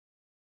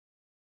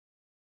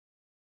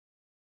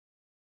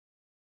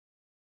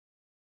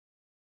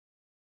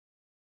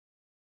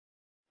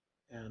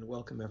and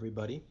welcome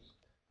everybody.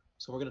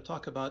 So we're going to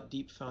talk about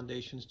deep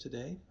foundations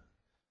today.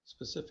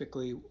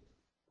 Specifically,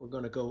 we're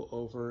going to go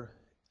over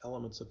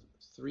elements of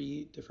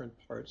three different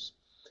parts.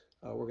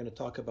 We're going to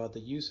talk about the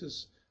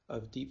uses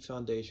of deep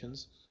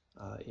foundations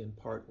in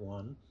part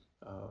one,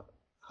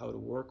 how to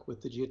work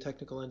with the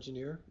geotechnical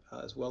engineer,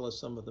 as well as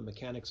some of the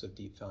mechanics of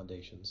deep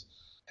foundations.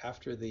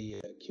 After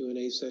the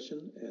Q&A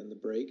session and the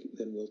break,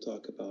 then we'll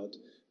talk about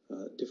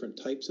different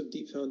types of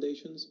deep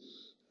foundations,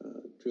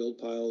 drilled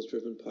piles,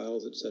 driven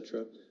piles,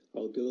 etc.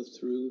 I'll go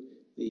through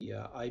the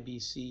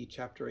IBC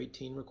Chapter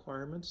 18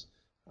 requirements,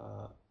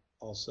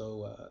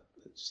 also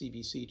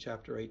CBC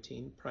Chapter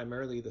 18,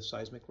 primarily the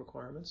seismic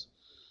requirements,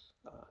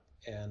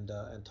 and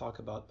talk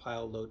about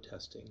pile load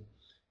testing.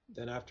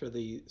 Then after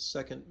the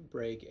second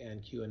break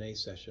and Q&A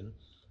session,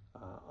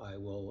 I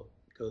will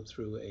go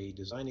through a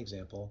design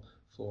example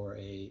for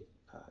a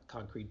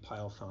concrete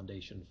pile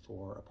foundation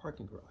for a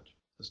parking garage.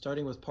 So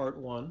starting with part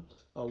one,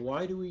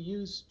 why do we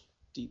use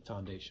deep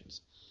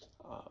foundations?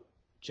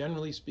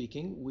 Generally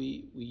speaking,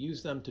 we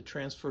use them to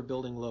transfer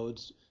building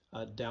loads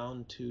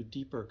down to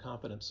deeper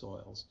competent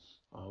soils.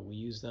 We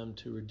use them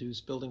to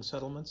reduce building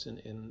settlements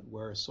in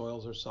where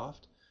soils are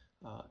soft,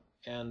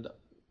 and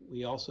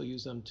we also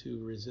use them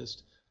to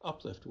resist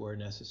uplift where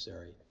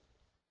necessary.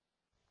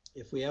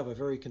 If we have a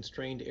very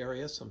constrained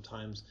area,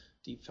 sometimes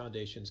deep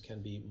foundations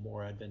can be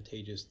more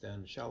advantageous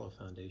than shallow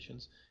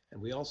foundations,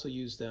 and we also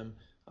use them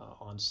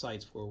on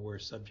sites where we're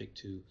subject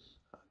to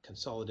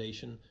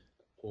consolidation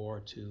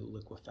or to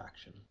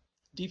liquefaction.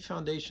 Deep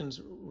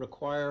foundations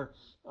require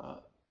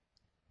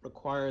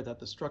that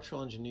the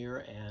structural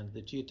engineer and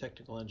the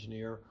geotechnical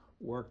engineer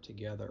work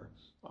together.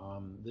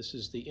 This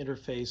is the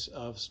interface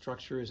of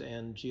structures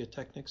and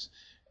geotechnics,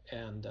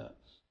 and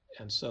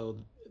so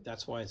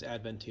that's why it's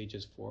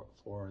advantageous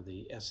for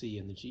the SE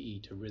and the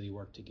GE to really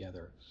work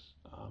together.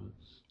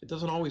 It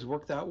doesn't always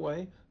work that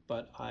way,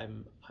 but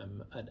I'm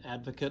an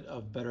advocate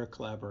of better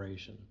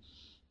collaboration.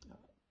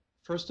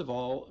 First of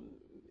all,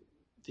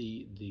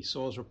 the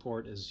soils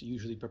report is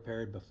usually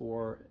prepared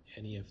before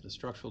any of the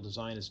structural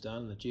design is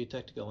done, and the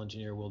geotechnical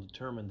engineer will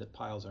determine that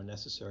piles are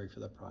necessary for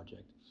the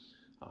project.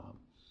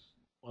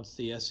 Once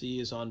the SE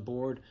is on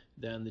board,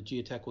 then the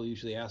geotech will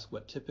usually ask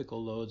what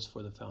typical loads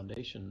for the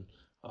foundation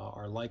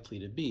are likely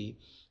to be,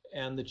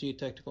 and the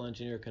geotechnical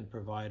engineer can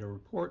provide a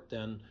report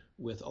then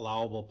with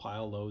allowable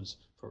pile loads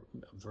for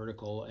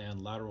vertical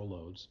and lateral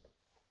loads.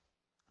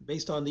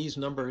 Based on these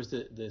numbers,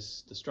 the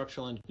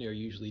structural engineer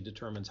usually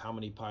determines how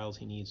many piles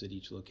he needs at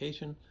each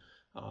location,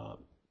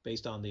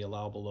 based on the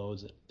allowable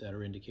loads that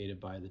are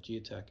indicated by the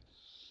geotech.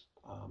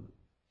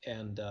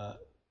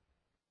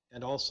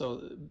 And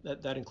also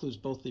that includes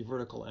both the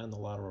vertical and the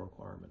lateral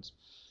requirements.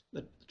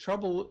 The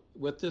trouble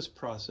with this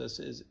process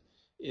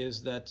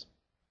is that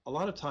a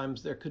lot of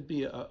times there could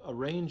be a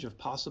range of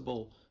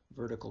possible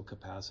vertical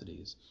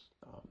capacities.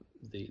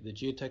 The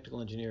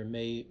geotechnical engineer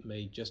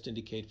may just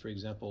indicate, for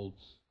example,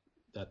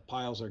 that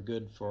piles are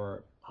good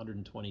for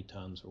 120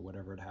 tons or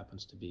whatever it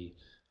happens to be,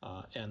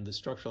 and the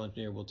structural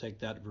engineer will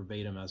take that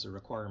verbatim as a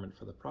requirement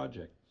for the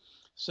project.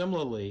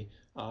 Similarly,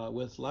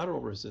 with lateral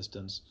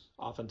resistance,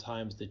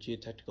 oftentimes the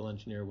geotechnical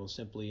engineer will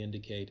simply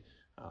indicate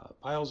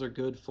piles are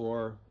good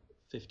for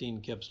 15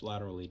 kips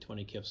laterally,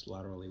 20 kips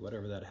laterally,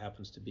 whatever that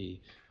happens to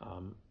be,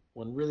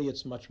 when really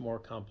it's a much more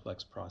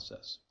complex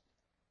process.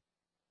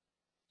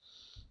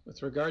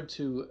 With regard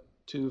to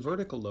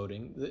vertical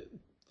loading,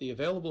 the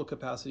available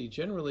capacity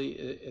generally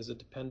is a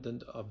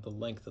dependent of the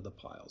length of the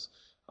piles.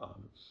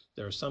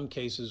 There are some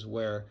cases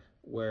where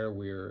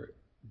we're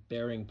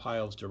bearing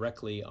piles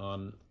directly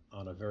on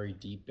a very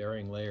deep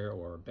bearing layer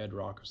or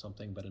bedrock or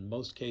something, but in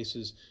most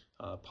cases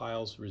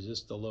piles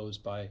resist the loads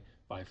by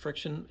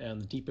friction,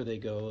 and the deeper they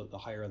go, the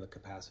higher the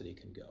capacity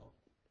can go.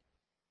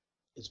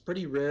 It's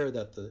pretty rare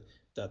that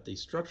the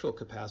structural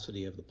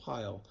capacity of the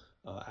pile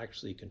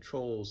actually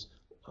controls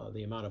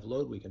the amount of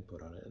load we can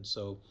put on it, and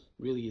so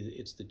really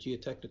it's the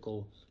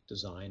geotechnical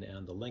design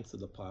and the length of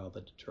the pile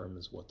that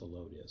determines what the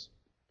load is.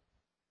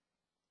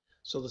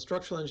 So the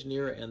structural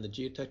engineer and the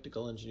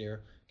geotechnical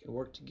engineer can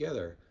work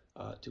together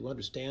to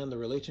understand the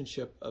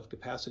relationship of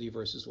capacity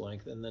versus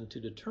length, and then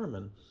to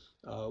determine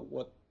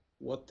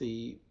what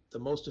the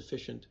most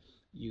efficient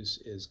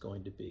use is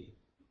going to be.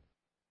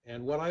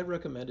 And what I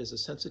recommend is a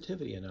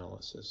sensitivity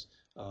analysis.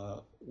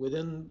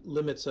 Within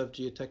limits of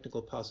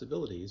geotechnical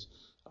possibilities,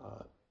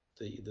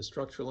 the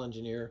structural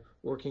engineer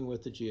working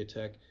with the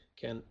geotech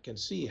can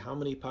see how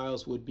many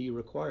piles would be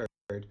required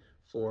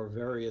for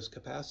various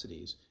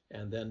capacities,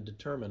 and then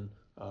determine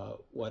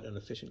what an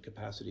efficient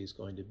capacity is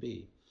going to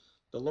be.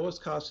 The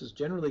lowest cost is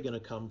generally going to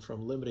come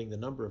from limiting the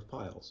number of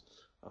piles.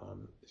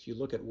 If you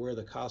look at where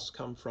the costs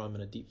come from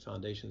in a deep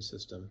foundation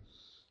system,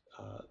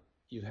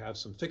 you have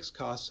some fixed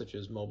costs such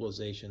as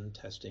mobilization,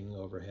 testing,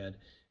 overhead,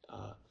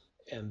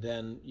 and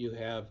then you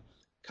have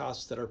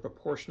costs that are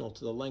proportional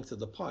to the length of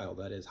the pile,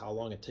 that is, how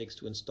long it takes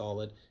to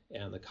install it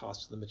and the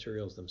cost of the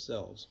materials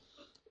themselves.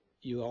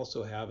 You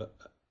also have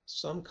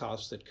some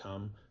costs that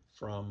come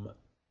from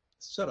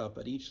setup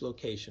at each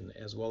location,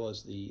 as well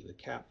as the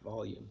cap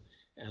volume,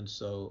 and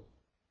so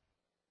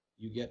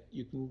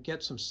you can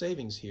get some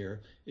savings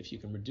here if you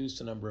can reduce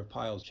the number of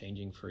piles,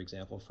 changing, for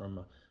example, from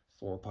a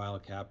 4-pile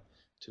cap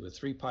to a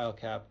 3-pile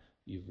cap.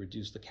 You've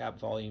reduced the cap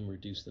volume,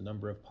 reduced the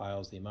number of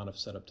piles, the amount of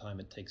setup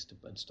time it takes to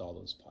install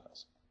those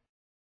piles.